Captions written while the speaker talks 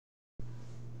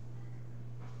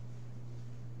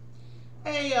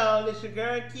Hey y'all, it's your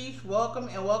girl Keish. Welcome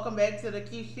and welcome back to the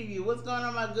Keish TV. What's going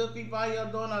on, my good people? How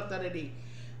y'all doing out there today?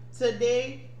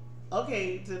 Today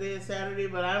is Saturday,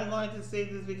 but I'm going to say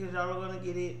this because y'all are going to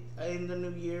get it in the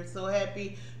new year. So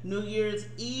happy New Year's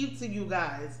Eve to you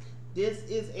guys. This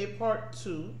is a part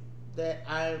 2 that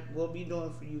I will be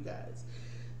doing for you guys.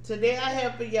 Today I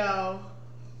have for y'all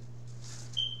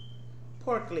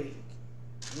pork leg.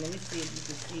 Let me see if you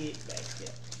can see it back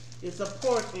here. It's a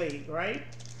pork leg, right?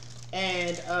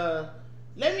 And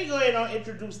let me go ahead and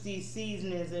introduce these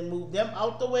seasonings and move them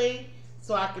out the way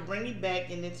so I can bring it back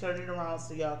and then turn it around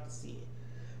so y'all can see it.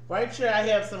 Right here I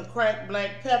have some cracked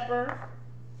black pepper.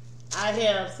 I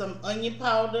have some onion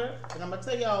powder. And I'm going to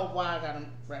tell y'all why I got them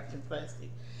wrapped in plastic.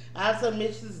 I have some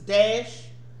Mrs. Dash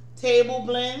table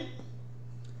blend.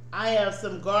 I have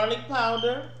some garlic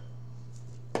powder.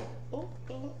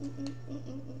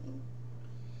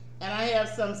 And I have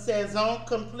some Saison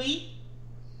Complete.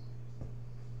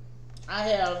 I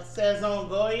have Saison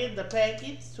Goya, the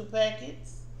packets, 2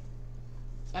 packets.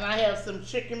 And I have some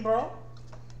chicken broth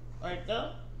right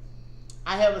there.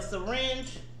 I have a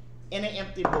syringe and an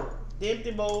empty bowl. The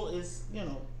empty bowl is,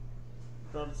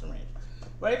 throw the syringe.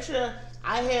 Right here,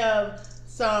 I have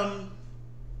I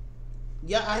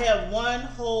have 1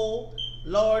 whole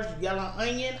large yellow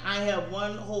onion. I have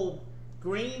 1 whole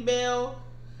green bell.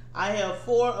 I have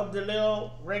 4 of the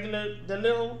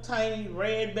little tiny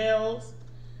red bells.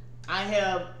 I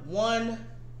have 2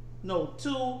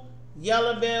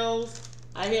 yellow bells.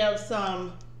 I have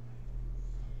some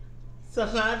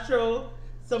cilantro,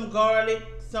 some garlic,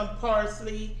 some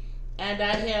parsley, and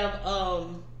I have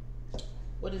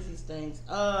what is these things?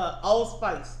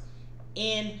 Allspice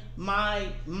in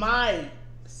my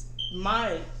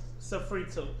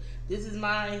Sofrito. This is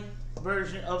my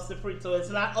version of Sofrito.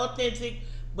 It's not authentic,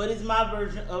 but it's my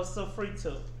version of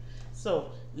Sofrito.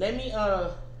 So let me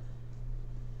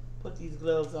put these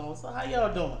gloves on. So how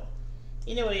y'all doing?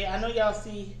 Anyway, I know y'all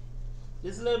see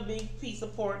this little big piece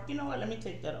of pork. You know what? Let me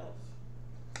take that off.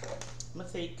 I'm gonna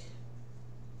take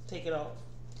it off.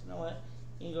 You know what?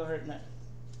 Ain't gonna hurt nothing.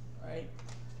 Alright?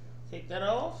 Take that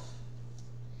off.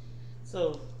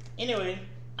 So anyway,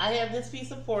 I have this piece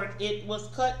of pork. It was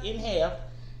cut in half.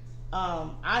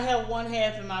 I have 1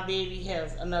 half and my baby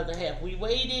has another half. We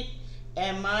weighed it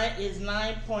and mine is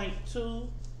 9.2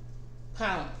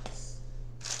 pounds.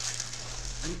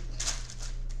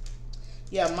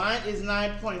 Yeah, mine is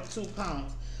 9.2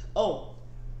 pounds. Oh,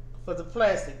 for the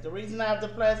plastic. The reason I have the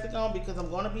plastic on because I'm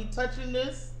going to be touching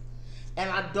this and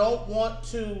I don't want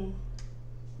to,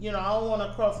 I don't want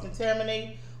to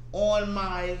cross-contaminate on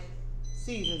my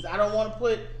seasons. I don't want to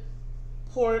put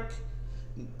pork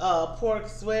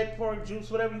sweat, pork juice,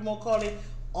 whatever you want to call it,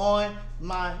 on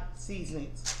my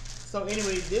seasonings. So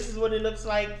anyway, this is what it looks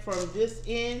like from this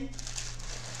end.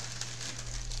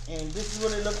 And this is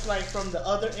what it looks like from the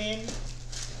other end.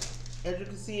 As you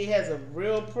can see, it has a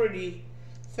real pretty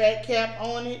fat cap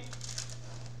on it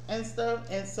and stuff.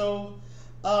 And so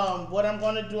what I'm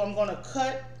going to do, I'm going to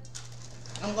cut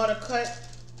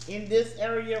in this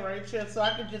area right here so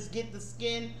I can just get the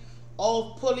skin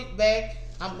off, pull it back.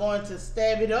 I'm going to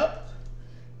stab it up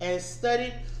and stud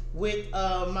it with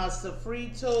my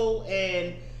Sofrito,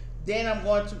 and then I'm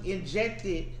going to inject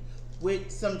it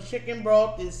with some chicken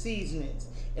broth and seasonings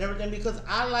and everything because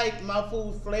I like my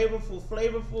food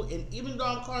flavorful, and even though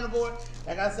I'm carnivore,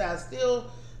 like I said, I still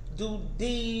do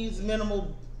these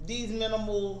minimal, seasonings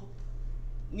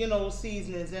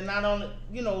and not on,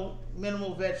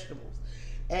 minimal vegetables.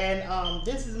 And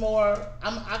this is more,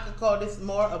 I could call this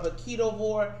more of a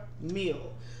ketovore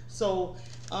meal. So,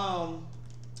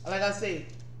 like I say,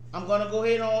 I'm going to go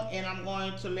ahead on and I'm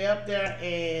going to lay up there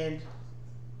and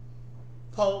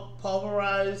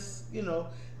pulverize,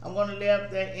 I'm going to lay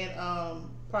up there and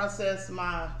process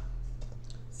my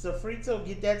Sofrito,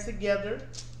 get that together.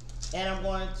 And I'm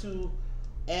going to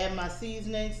add my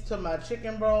seasonings to my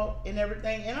chicken broth and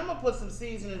everything. And I'm going to put some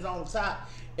seasonings on top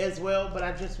as well, but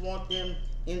I just want them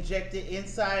injected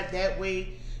inside. That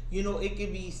way, it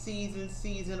can be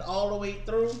seasoned all the way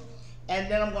through. And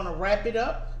then I'm going to wrap it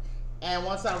up. And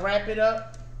once I wrap it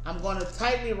up, I'm going to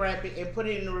tightly wrap it and put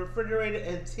it in the refrigerator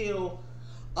until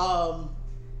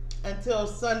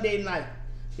Sunday night.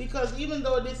 Because even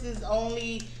though this is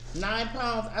only 9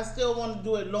 pounds, I still want to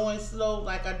do it low and slow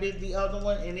like I did the other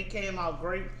one, and it came out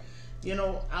great.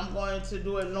 I'm going to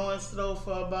do it low and slow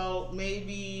for about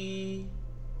maybe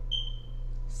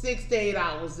 6 to 8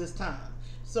 hours this time.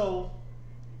 So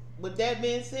with that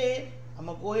being said, I'm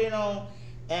going to go ahead on,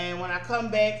 and when I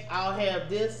come back, I'll have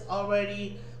this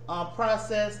already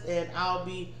processed, and I'll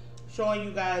be showing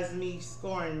you guys me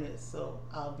scoring this. So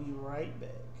I'll be right back.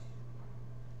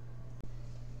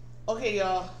 Okay,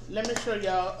 y'all, let me show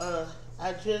y'all.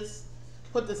 I just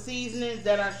put the seasonings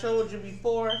that I showed you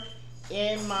before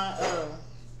in my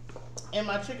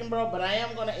chicken broth, but I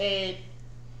am gonna add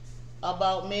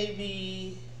about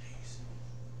maybe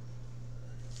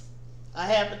a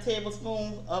half a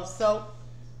tablespoon of salt.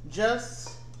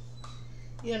 Just,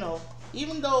 you know,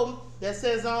 even though that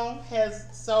Saison has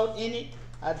salt in it,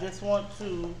 I just want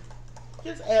to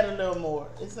just add a little more.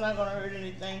 It's not gonna hurt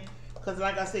anything, because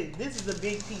like I said, this is a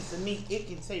big piece of meat. It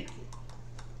can take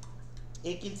it.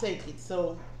 It can take it.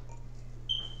 So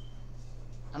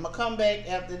I'm gonna come back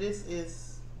after this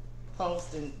is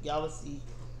post and y'all will see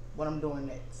what I'm doing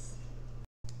next.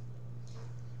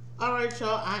 All right,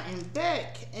 y'all, I am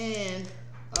back, and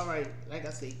all right, like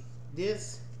I said,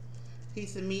 this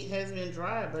piece of meat has been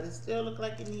dried, but it still looks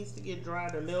like it needs to get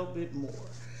dried a little bit more.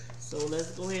 So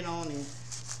let's go ahead on and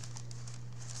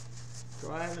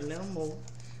dry it a little more.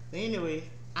 But anyway,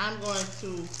 I'm going to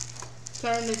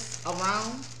turn this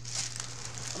around.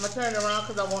 I'm gonna turn it around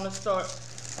because I want to start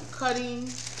cutting.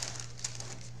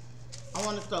 I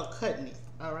want to start cutting it.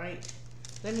 All right.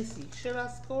 Let me see. Should I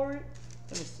score it?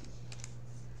 Let me see.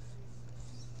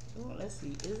 Oh, let's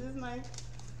see. Is this knife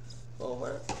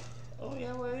over? Oh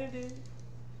yeah, well it is.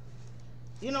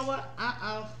 You know what?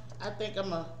 I think I'm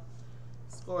gonna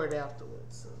score it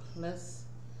afterwards. So let's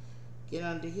get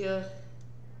under here.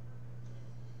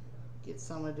 Get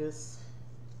some of this.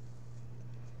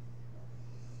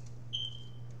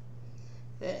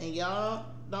 And y'all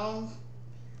don't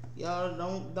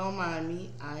mind me.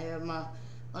 I have my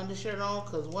undershirt on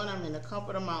because when I'm in the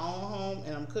comfort of my own home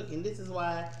and I'm cooking, this is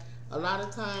why a lot of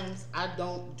times I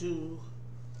don't do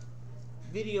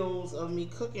videos of me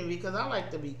cooking, because I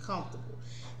like to be comfortable.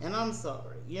 And I'm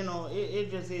sorry, you know, it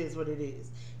just is what it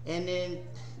is. And then,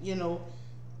 you know,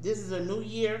 this is a new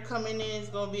year coming in. It's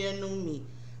gonna be a new me.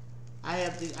 I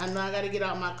know I gotta get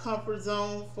out my comfort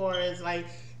zone for as like,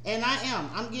 and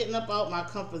I'm getting up out my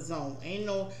comfort zone. Ain't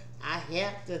no,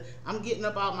 I'm getting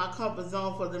up out my comfort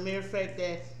zone for the mere fact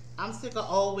that I'm sick of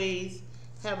always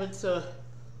having to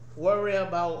worry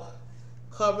about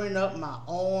covering up my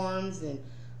arms and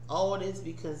all this,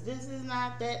 because this is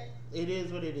not that. It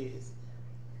is what it is.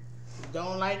 If you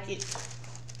don't like it,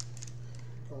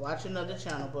 go watch another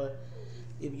channel. But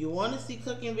if you want to see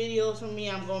cooking videos from me,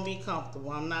 I'm going to be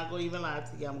comfortable. I'm not going to even lie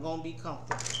to you. I'm going to be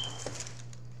comfortable.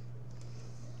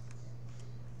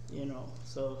 You know,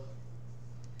 so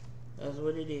that's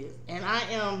what it is. And I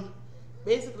am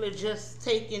basically just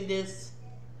taking this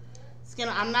skin.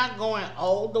 I'm not going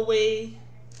all the way.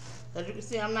 As you can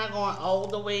see, I'm not going all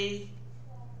the way.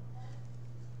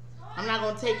 I'm not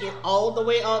going to take it all the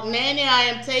way off. Nanny, I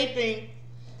am taping.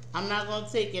 I'm not going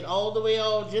to take it all the way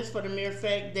off, just for the mere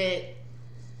fact that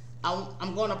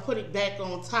I'm going to put it back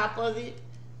on top of it.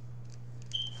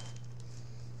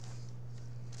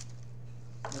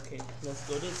 Okay, let's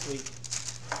go this way.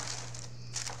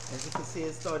 As you can see,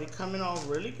 it started coming off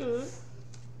really good.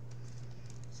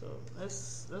 So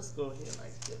let's go here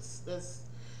like this. Let's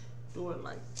do it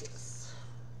like this.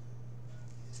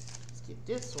 Let's get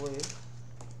this way.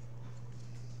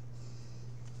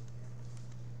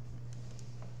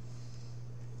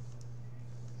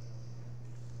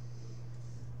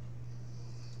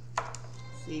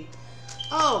 See?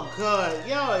 Oh God,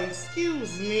 y'all,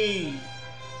 excuse me.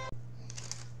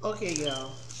 Okay,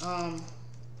 y'all.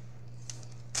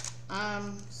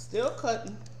 I'm still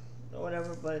cutting or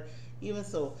whatever, but even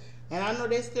so, and I know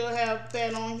they still have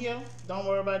fat on here. Don't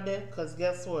worry about that, because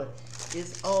guess what?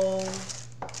 It's all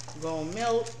gonna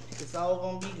melt. It's all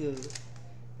gonna be good.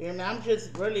 Hear me? I'm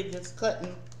just really just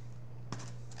cutting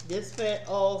this fat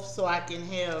off so I can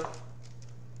have,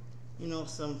 you know,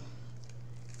 some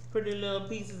pretty little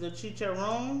pieces of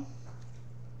chicharron.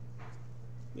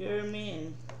 You hear me?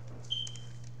 And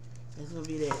it's gonna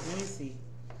be that. Let me see.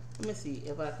 Let me see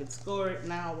if I could score it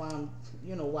now while I'm,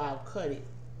 you know, while I cut it.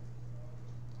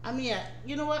 I mean,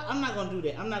 you know what? I'm not gonna do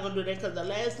that. I'm not gonna do that, because the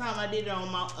last time I did it on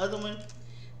my other one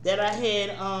that I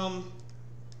had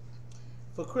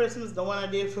for Christmas, the one I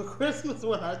did for Christmas,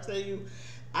 when I tell you,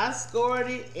 I scored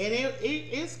it, and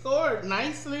it scored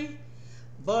nicely,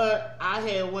 but I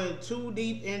had went too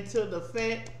deep into the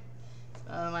fat.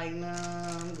 I'm like, nah,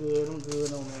 I'm good on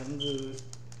that. I'm good.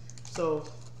 So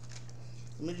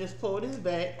let me just pull this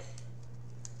back.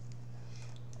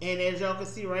 And as y'all can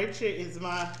see right here is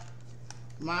my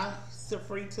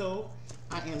Sofrito.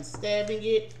 I am stabbing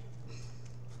it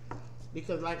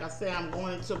because, like I said, I'm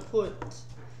going to put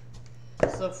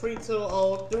Sofrito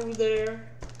all through there.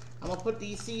 I'm going to put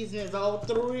these seasonings all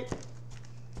through it.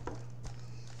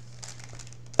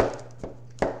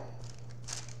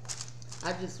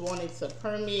 I just want it to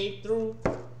permeate through,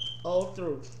 all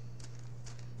through.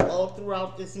 all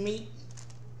throughout this meat.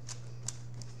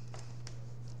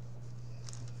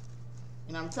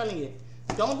 And I'm telling you,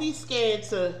 don't be scared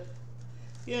to,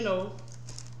 you know,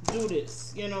 do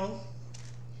this, you know.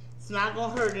 It's not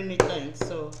gonna hurt anything.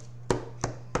 So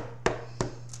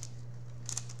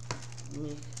let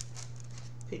me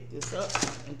pick this up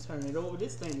and turn it over.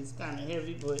 This thing is kind of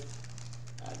heavy, but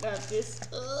I got this.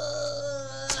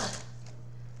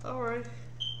 All right.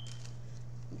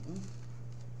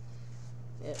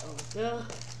 That over there.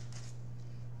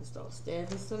 Let's start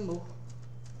stabbing some more.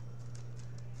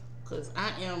 Cause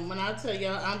when I tell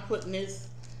y'all, I'm putting this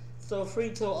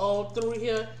sofrito all through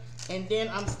here, and then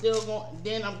I'm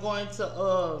going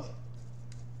to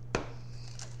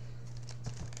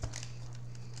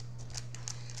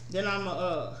then I'm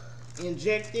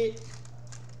inject it.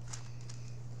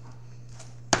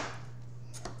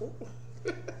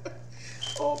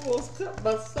 Almost cut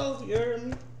myself, you heard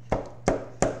me?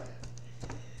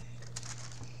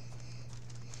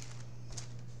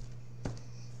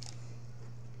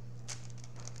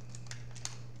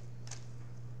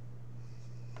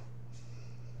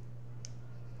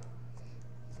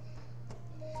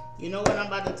 You know what? I'm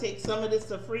about to take some of this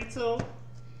sofrito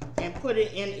and put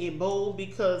it in a bowl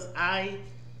because I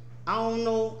don't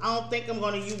know. I don't think I'm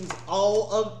going to use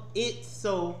all of it.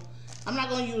 So I'm not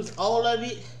going to use all of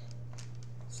it.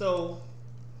 So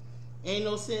ain't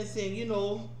no sense in, you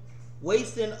know,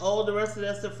 wasting all the rest of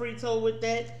that sofrito with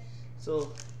that.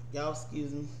 So y'all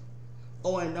excuse me.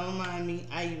 Oh, and don't mind me.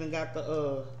 I even got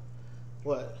the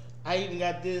I even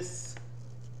got this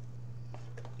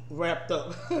wrapped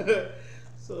up.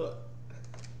 So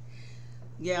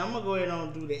yeah, I'm gonna go ahead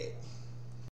and do that.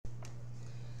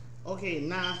 Okay,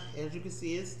 now as you can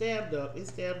see, it's stabbed up. It's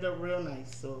stabbed up real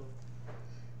nice. So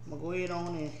I'm gonna go ahead on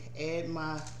and add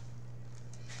my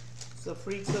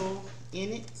sofrito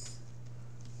in it.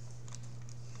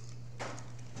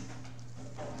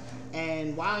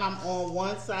 And while I'm on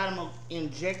one side, I'm gonna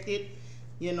inject it.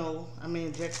 You know, I'm gonna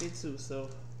inject it too. So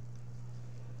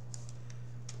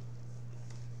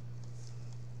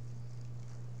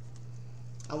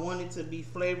I want it to be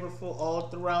flavorful all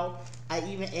throughout. I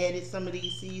even added some of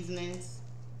these seasonings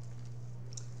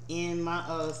in my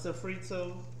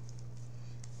sofrito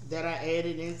that I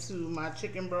added into my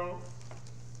chicken broth.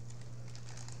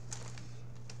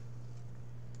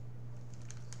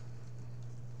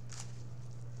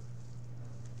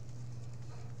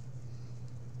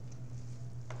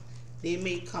 They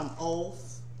may come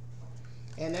off,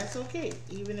 and that's okay.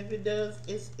 Even if it does,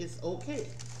 it's okay.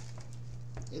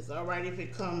 It's all right if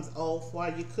it comes off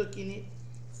while you're cooking it.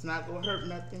 It's not gonna hurt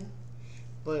nothing.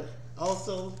 But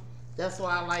also, that's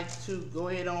why I like to go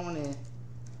ahead on and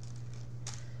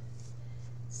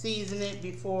season it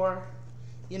before,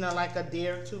 you know, like a day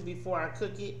or two before I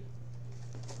cook it.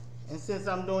 And since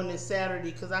I'm doing this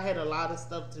Saturday, because I had a lot of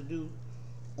stuff to do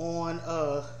on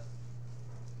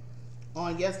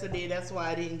yesterday, that's why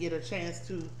I didn't get a chance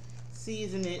to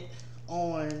season it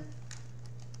on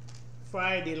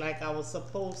Friday like I was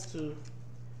supposed to.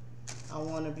 I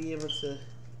want to be able to,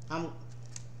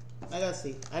 like I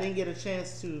say, I didn't get a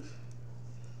chance to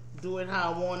do it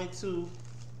how I wanted to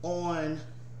on,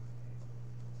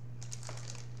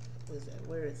 what is that,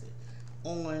 where is it,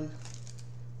 on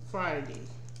Friday.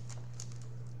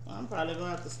 Well, I'm probably gonna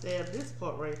have to stab this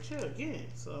part right here again,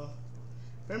 so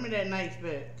bring me that knife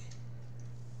back.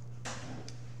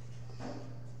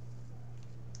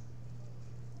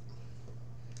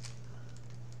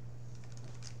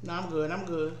 No, I'm good. I'm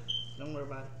good. Don't worry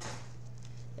about it.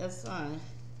 That's fine.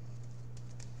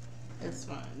 That's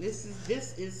fine. This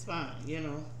is fine, you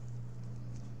know.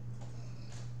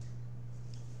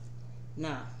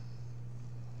 Now,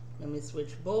 let me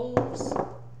switch bowls.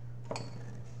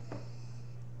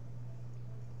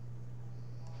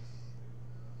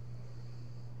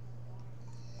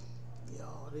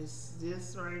 Y'all,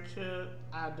 this right here,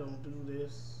 I don't do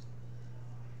this.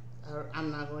 I'm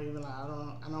not gonna even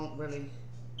lie. I don't really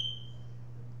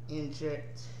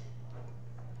inject.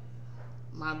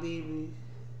 My baby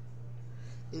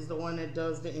is the one that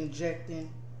does the injecting.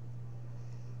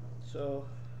 So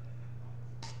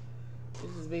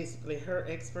this is basically her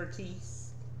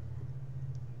expertise.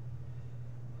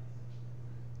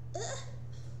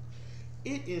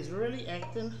 It is really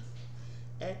acting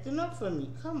up for me.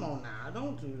 Come on now,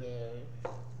 don't do that.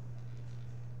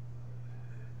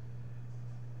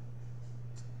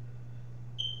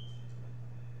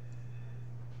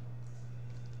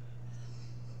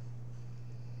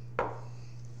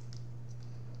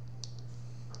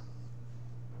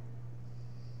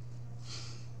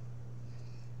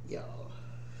 Y'all,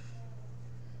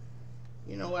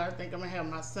 You know what? I think I'm gonna have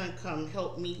my son come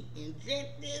help me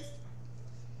inject this.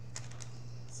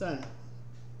 Son,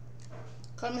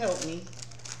 come help me.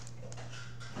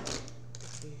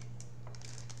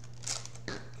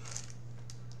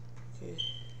 Okay.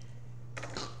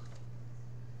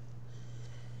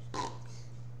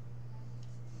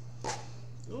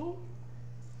 Ooh.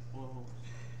 Whoa.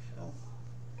 Oh.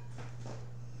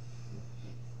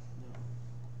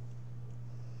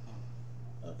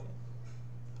 Okay.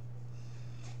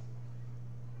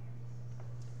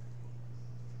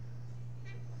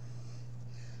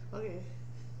 Okay.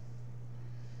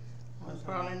 I'm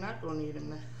probably not gonna need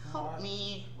him to help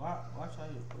me. Watch how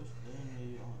you push the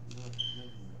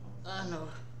I know.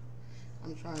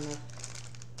 I'm trying to.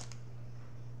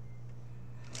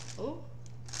 Oh.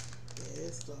 Yeah,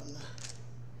 it's starting to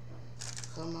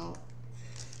come out.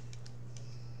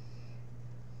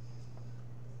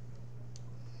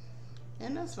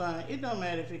 And that's fine. It don't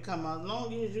matter if it come out, as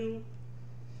long as you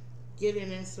get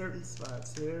it in certain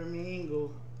spots. You know what I mean?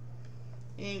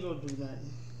 Ain't gonna do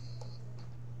nothing.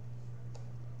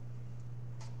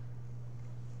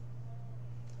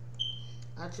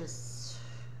 I just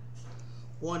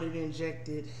want it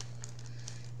injected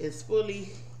as fully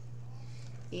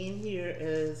in here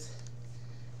as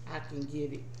I can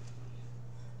get it.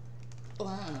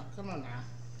 Wow, come on now.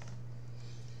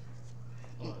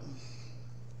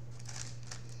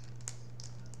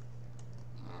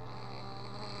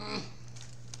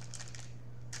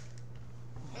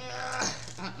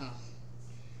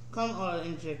 Come on,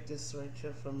 inject this right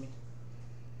here for me.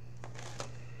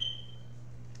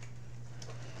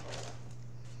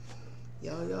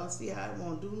 Y'all see how it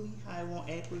won't do me? How it won't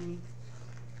act with me?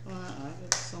 I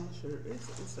got so much hurt.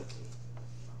 It's okay.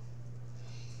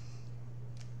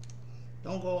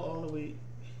 Don't go all the way.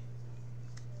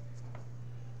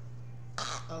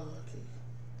 Oh, okay.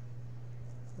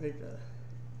 Right there.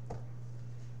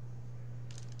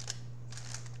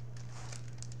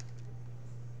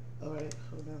 All right,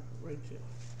 hold on, right there.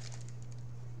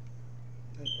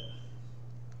 Right there.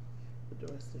 Put the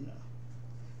rest in there.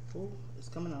 Oh, it's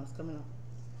coming out, it's coming out.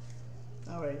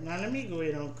 All right, now let me go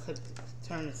ahead and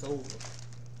turn this over.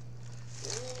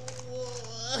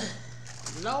 Oh,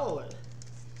 Lord,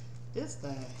 this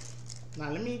thing. Now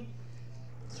let me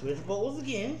switch bowls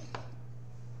again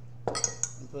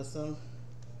and put some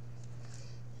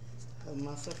of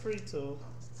my Sofrito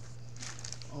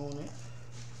on it.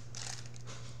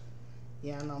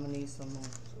 Yeah, I know I'm gonna need some more. So.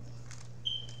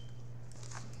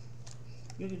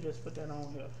 You can just put that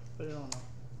on here. Put it on there.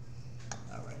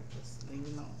 Alright, just leave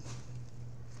it on.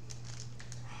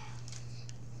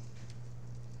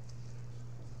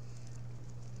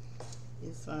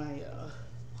 It's fine, y'all.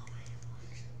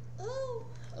 Oh,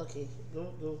 okay,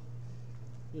 go.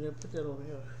 You gotta put that over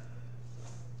here.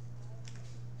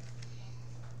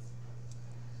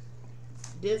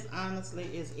 This honestly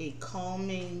is a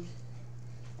calming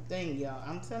thing, y'all.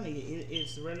 I'm telling you,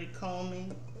 it's really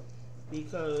calming,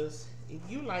 because if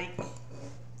you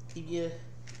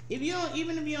don't,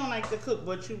 even if you don't like to cook,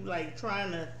 but you like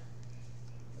trying to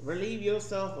relieve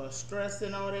yourself of stress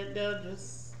and all that there,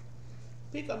 just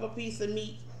pick up a piece of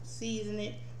meat, season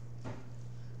it,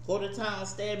 go to town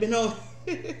stabbing on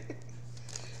it.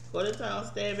 Go to town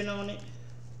stabbing on it.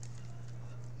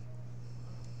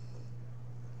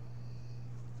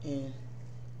 And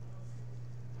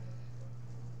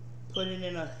put it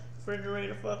in a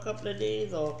refrigerator for a couple of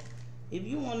days, or if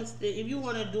you want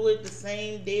to do it the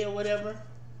same day or whatever,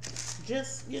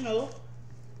 just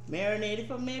marinate it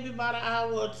for maybe about an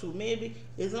hour or two, maybe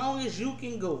as long as you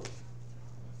can go.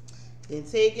 Then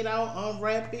take it out,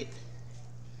 unwrap it.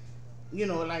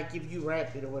 Like if you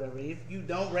wrap it or whatever. If you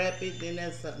don't wrap it, then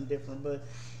that's something different. But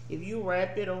if you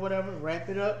wrap it or whatever, wrap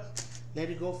it up, let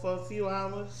it go for a few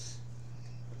hours,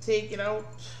 take it out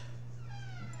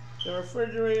the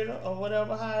refrigerator or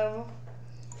whatever, however,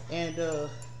 and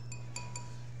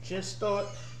just start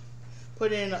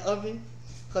put it in the oven,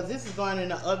 because this is going in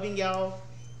the oven, y'all,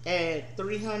 at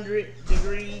 300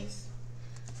 degrees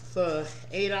for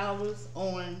 8 hours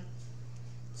on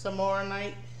tomorrow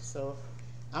night. So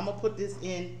I'm gonna put this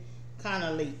in kind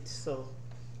of late. So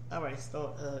all right,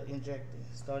 start injecting.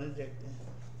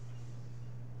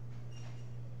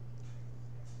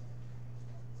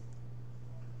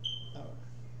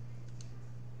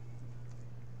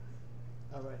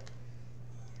 All right.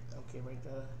 Okay, right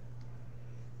there.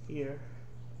 Here.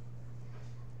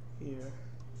 Okay,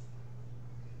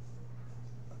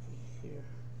 here.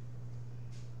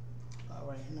 All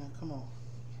right, now come on.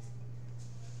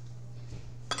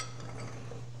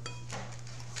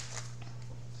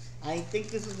 I didn't think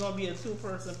this was gonna be a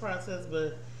 2-person process,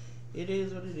 but it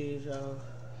is what it is, y'all.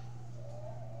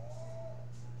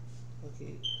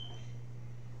 Okay.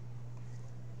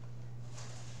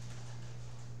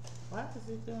 Why is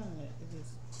it doing that? Is it,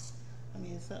 I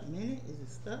mean, is something in it? Is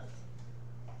it stuck?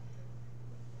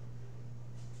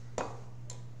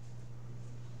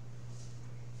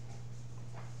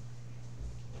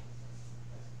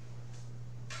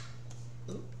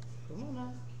 Oop, come on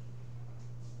now.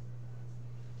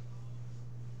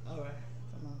 All right,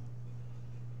 come on.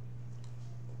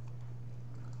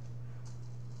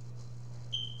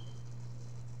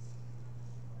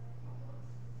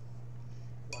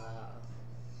 Wow,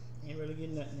 ain't really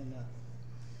getting nothing in there.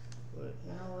 But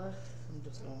you know what? I'm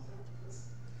just gonna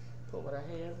put what I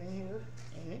have in here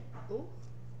in it. Ooh.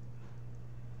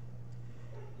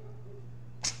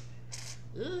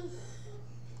 Ugh.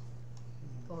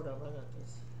 Hold up, I got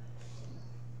this.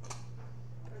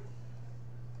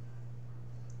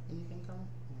 Anything coming?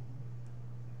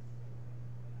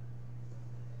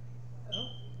 Oh.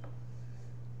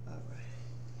 Alright.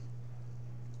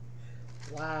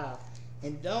 Wow.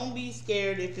 And don't be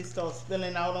scared if it starts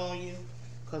spilling out on you,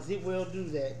 because it will do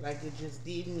that, like it just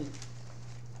did me.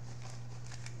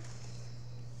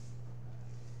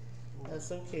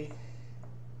 That's okay.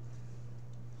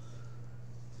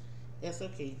 That's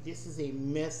okay. This is a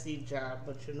messy job,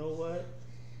 but you know what?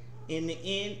 In the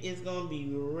end, it's gonna be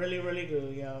really, really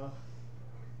good, y'all.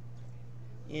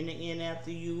 In the end,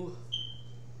 after you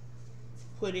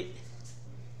put it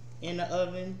in the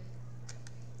oven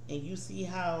and you see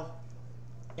how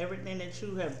everything that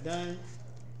you have done,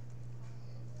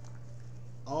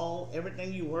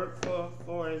 everything you worked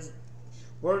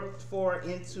for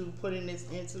into putting this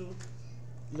into,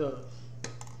 look,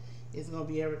 it's gonna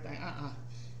be everything.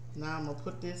 Now I'm gonna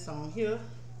put this on here.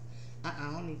 I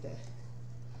don't need that.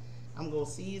 I'm gonna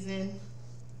season.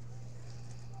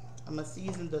 I'm gonna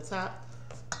season the top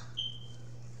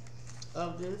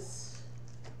of this.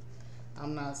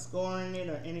 I'm not scoring it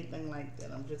or anything like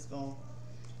that. I'm just gonna,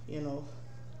 you know,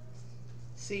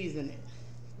 season it,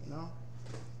 you know.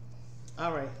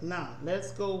 All right, now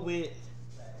let's go with,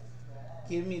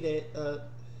 give me that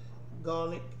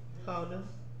garlic powder.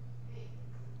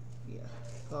 Yeah,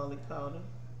 garlic powder.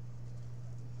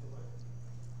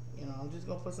 You know, I'm just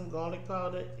gonna put some garlic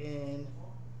powder and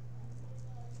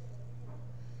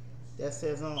that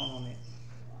says on it.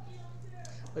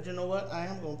 But you know what? I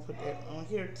am gonna put that on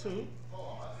here too.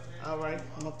 All right,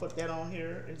 I'm gonna put that on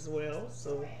here as well.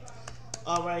 So,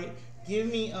 all right, give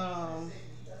me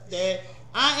that.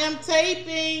 I am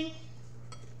taping.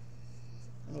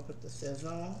 I'm gonna put the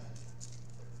Saison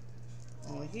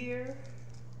on here,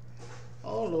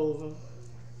 all over.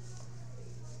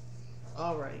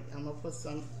 All right, I'm gonna put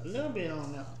a little bit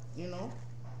on there, you know.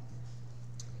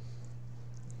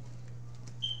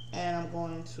 And I'm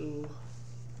going to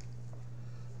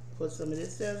put some of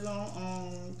this Saison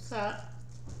on top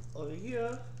over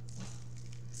here.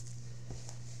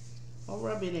 I'll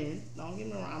rub it in. Don't get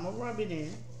me wrong, I'm gonna rub it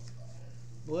in.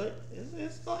 But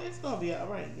it's gonna be all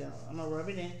right, y'all. I'm gonna rub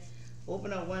it in.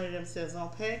 Open up one of them Saison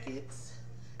packets.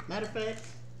 Matter of fact,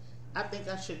 I think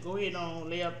I should go ahead and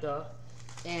lay up there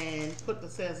and put the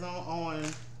Saison on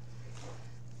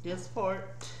this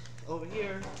part over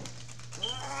here.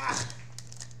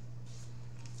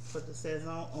 Put the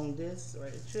Saison on this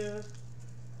right here.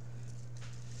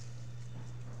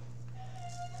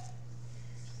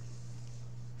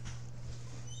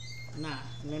 Now,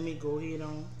 let me go ahead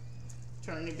on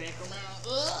turn it back around.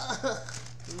 Ugh,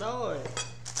 Lord.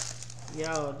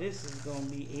 Y'all, this is gonna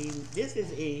be this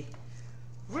is a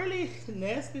really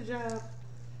nasty job.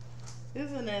 This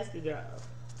is a nasty job.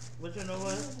 But you know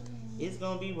what? It's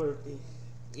gonna be worth it.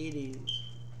 It is.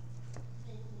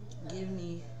 Give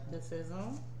me the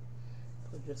Saison.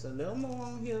 Put just a little more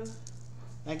on here.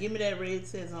 Now give me that red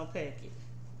Saison packet.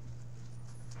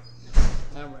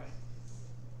 Alright.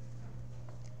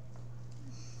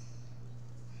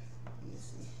 Let me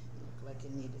see. Look like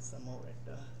it needed some more right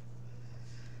there.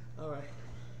 Alright.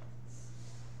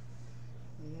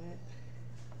 Yeah.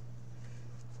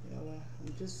 You know what?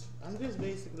 I'm just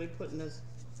basically putting this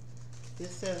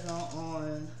Saison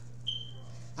on.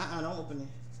 Don't open it.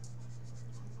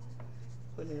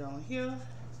 Putting it on here.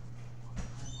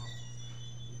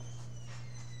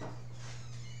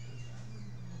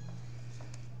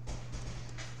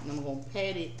 And I'm gonna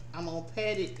pat it. I'm gonna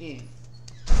pat it in.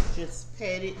 Just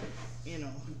pat it, you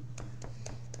know.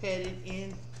 Pat it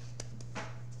in.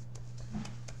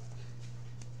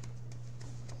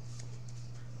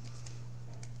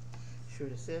 Sure,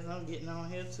 it says I'm getting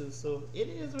on here too, so it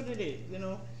is what it is, you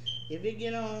know. If it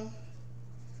get on,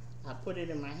 I put it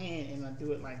in my hand and I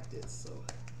do it like this. So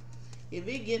If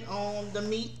it get on the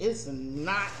meat, it's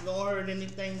not gonna hurt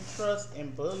anything. Trust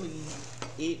and believe,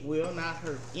 it will not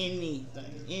hurt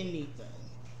anything. Anything.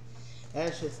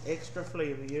 That's just extra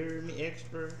flavor. You hear me?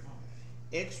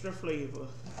 Extra flavor.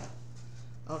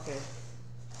 Okay.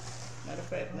 Matter of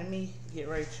fact, let me get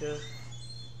right here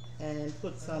and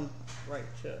put some right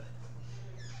here.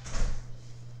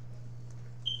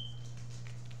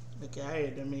 Okay, I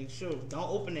had to make sure. Don't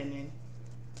open it in.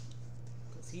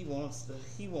 Cause he wants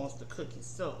to cook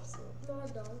himself. So. No, I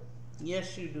don't.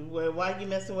 Yes, you do. Well, why you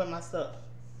messing with my stuff?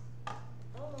 I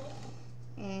don't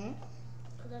know.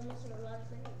 Cause I mess with a lot of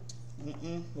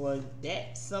things. Well,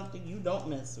 that's something you don't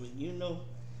mess with. You know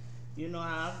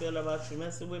how I feel about you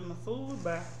messing with my food,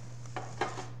 bruh.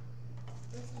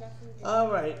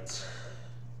 All right.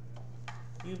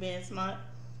 You being smart?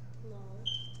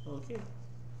 No. Okay.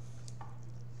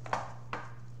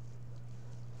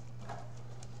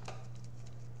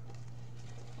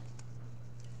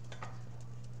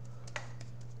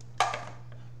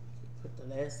 Put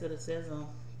the last of the Sazon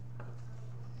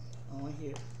on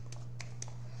here.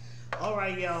 All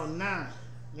right, y'all. Now,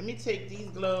 let me take these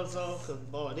gloves off, cause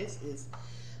boy, this is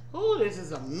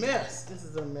a mess. This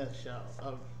is a mess,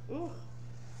 y'all.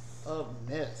 A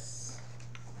mess.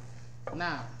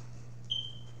 Now,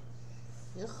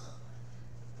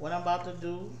 what I'm about to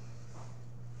do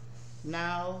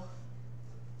now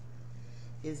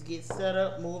is get set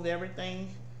up, move everything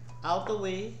out the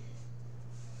way,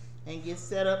 and get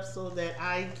set up so that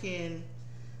I can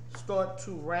start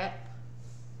to wrap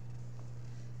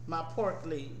my pork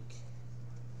leg.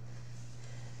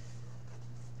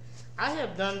 I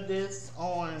have done this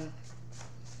on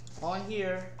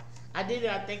here. I did it,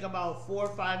 I think, about 4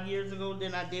 or 5 years ago.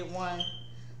 Then I did one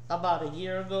about a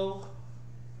year ago.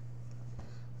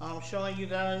 I'm showing you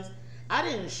guys. I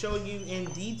didn't show you in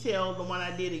detail the one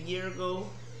I did a year ago.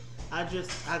 I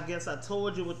guess I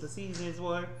told you what the seasonings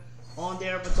were on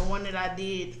there. But the one that I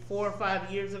did 4 or 5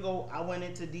 years ago, I went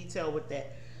into detail with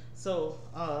that. So,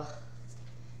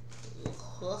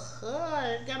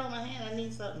 it got on my hand. I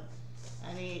need something.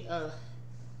 I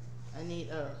need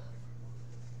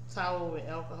towel with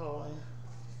alcohol and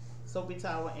soapy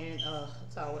towel and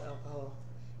towel with alcohol.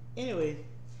 Anyway,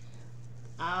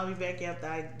 I'll be back after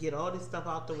I get all this stuff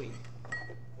out the way.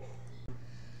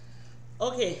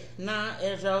 Okay, now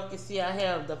as y'all can see, I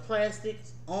have the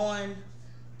plastics on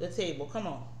the table. Come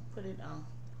on, put it down.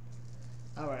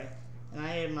 All right, and I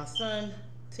had my son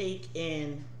take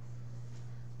and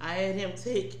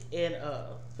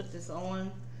put this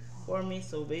on for me.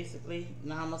 So basically,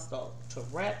 now I'm gonna start to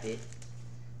wrap it.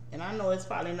 And I know it's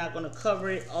probably not gonna cover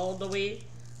it all the way,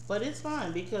 but it's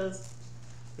fine because,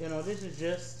 you know, this is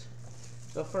just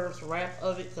the first wrap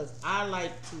of it, because I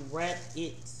like to wrap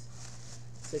it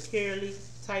securely,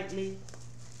 tightly,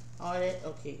 all that.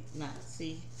 Okay, now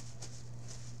see,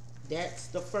 that's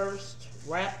the first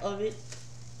wrap of it.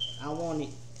 I want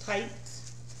it tight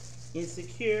and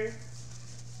secure.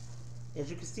 As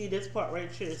you can see, this part right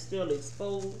here is still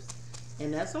exposed,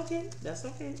 and that's okay. That's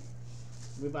okay.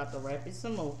 We're about to wrap it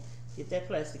some more. Get that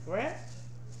plastic wrap.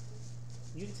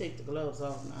 You can take the gloves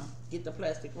off now. Get the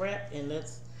plastic wrap, and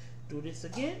let's do this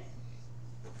again.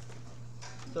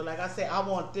 So like I said, I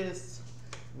want this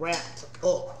wrapped up.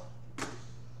 All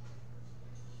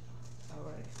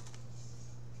right.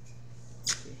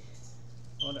 Okay.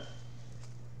 Hold up.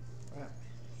 Wrap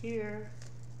here.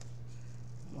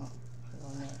 Come on. Put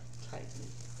on that tightly.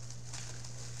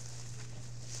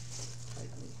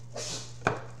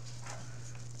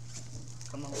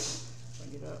 Come on,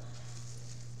 bring it up.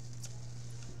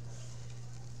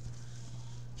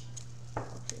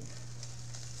 Okay.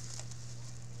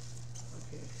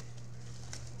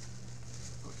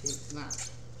 Okay, now,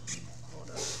 hold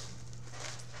up.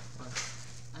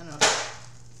 I know.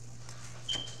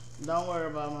 Don't worry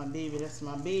about my baby. That's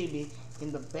my baby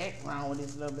in the background with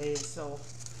his little baby. So,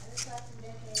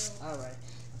 all right.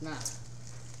 Now,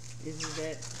 this is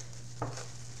that.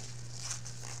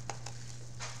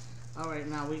 All right,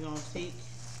 now we're gonna take,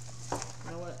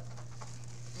 you know what?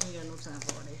 I ain't got no time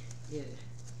for it. Yeah.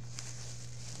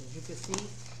 As you can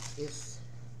see, it's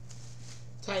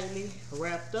tightly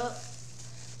wrapped up,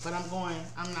 but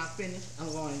I'm not finished.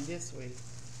 I'm going this way.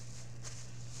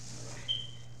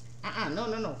 All right.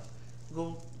 No.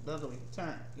 Go the other way.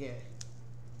 Turn, yeah.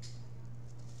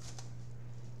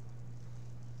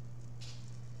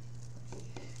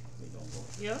 Okay. We're gonna go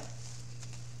here.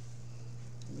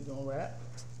 We're gonna wrap.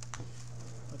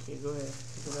 Okay, go ahead,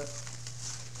 pick it up.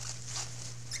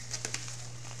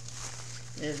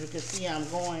 As you can see, I'm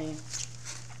going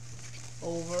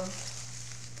over.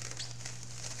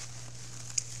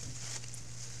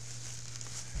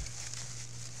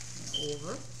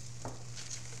 over.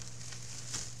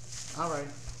 All right.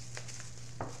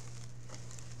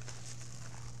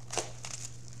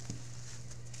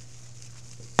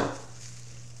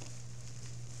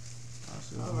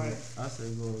 All right. I say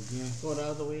go again. Go the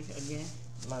other way again.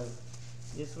 Like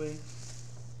this way.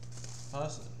 I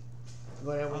say.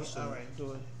 Go that way. All right.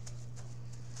 Do it.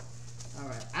 All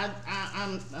right.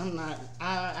 I'm not.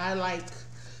 I like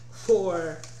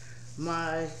for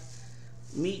my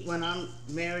meat when I'm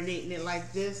marinating it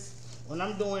like this. When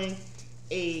I'm doing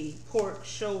a pork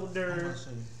shoulder,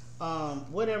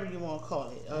 whatever you want to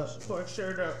call it, pork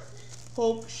shoulder.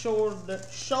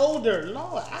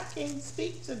 Lord, I can't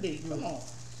speak today. Come on.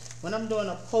 When I'm doing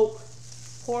a pork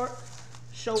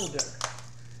shoulder,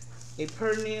 a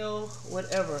pernil,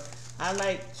 whatever, I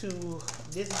like to,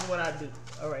 this is what I do.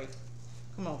 All right.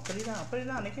 Come on, put it down. Put it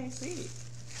down. They can't see it.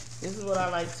 This is what I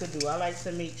like to do. I like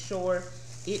to make sure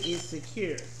it is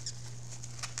secure.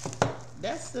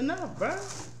 That's enough, bro.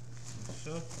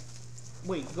 Sure.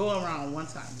 Wait, go around one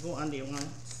time. Go under it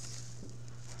once.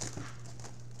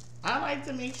 I like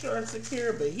to make sure it's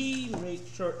secure, but he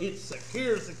makes sure it's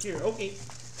secure. Okay,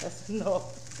 that's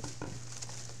enough.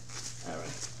 All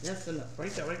right, that's enough.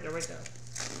 Right there.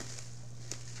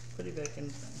 Put it back in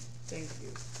the thing. Thank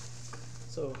you.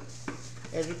 So,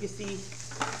 as you can see,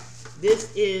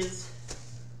 this is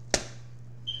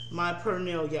my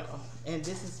pernil, y'all. And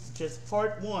this is just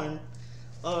part 1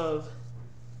 of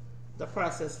the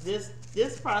process.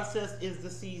 This process is the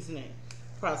seasoning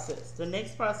process. The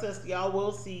next process y'all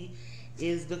will see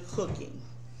is the cooking.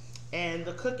 And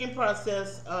the cooking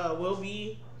process will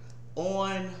be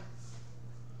on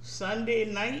Sunday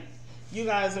night. You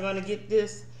guys are going to get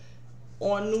this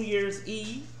on New Year's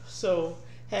Eve. So,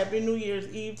 happy New Year's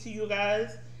Eve to you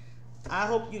guys. I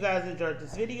hope you guys enjoyed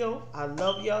this video. I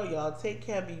love y'all. Y'all take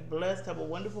care. Be blessed. Have a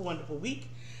wonderful, wonderful week.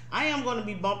 I am going to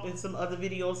be bumping some other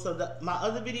videos. So my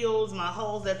other videos, my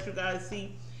hauls that you guys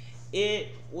see, it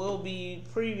will be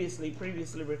previously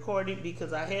recorded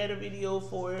because I had a video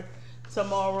for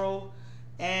tomorrow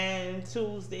and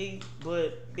Tuesday,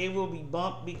 but they will be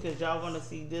bumped because y'all going to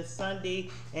see this Sunday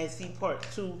and see part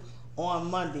 2 on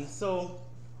Monday. So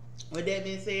with that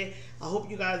being said, I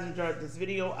hope you guys enjoyed this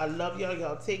video. I love y'all.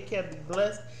 Y'all take care. Be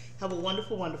blessed. Have a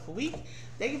wonderful, wonderful week.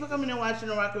 Thank you for coming and watching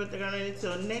and rocking with the girl.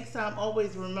 Until next time,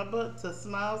 always remember to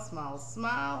smile, smile,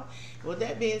 smile. With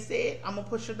that being said, I'm going to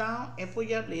push you down and pull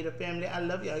you up later, family. I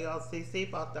love y'all. Y'all stay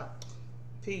safe out there.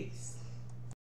 Peace.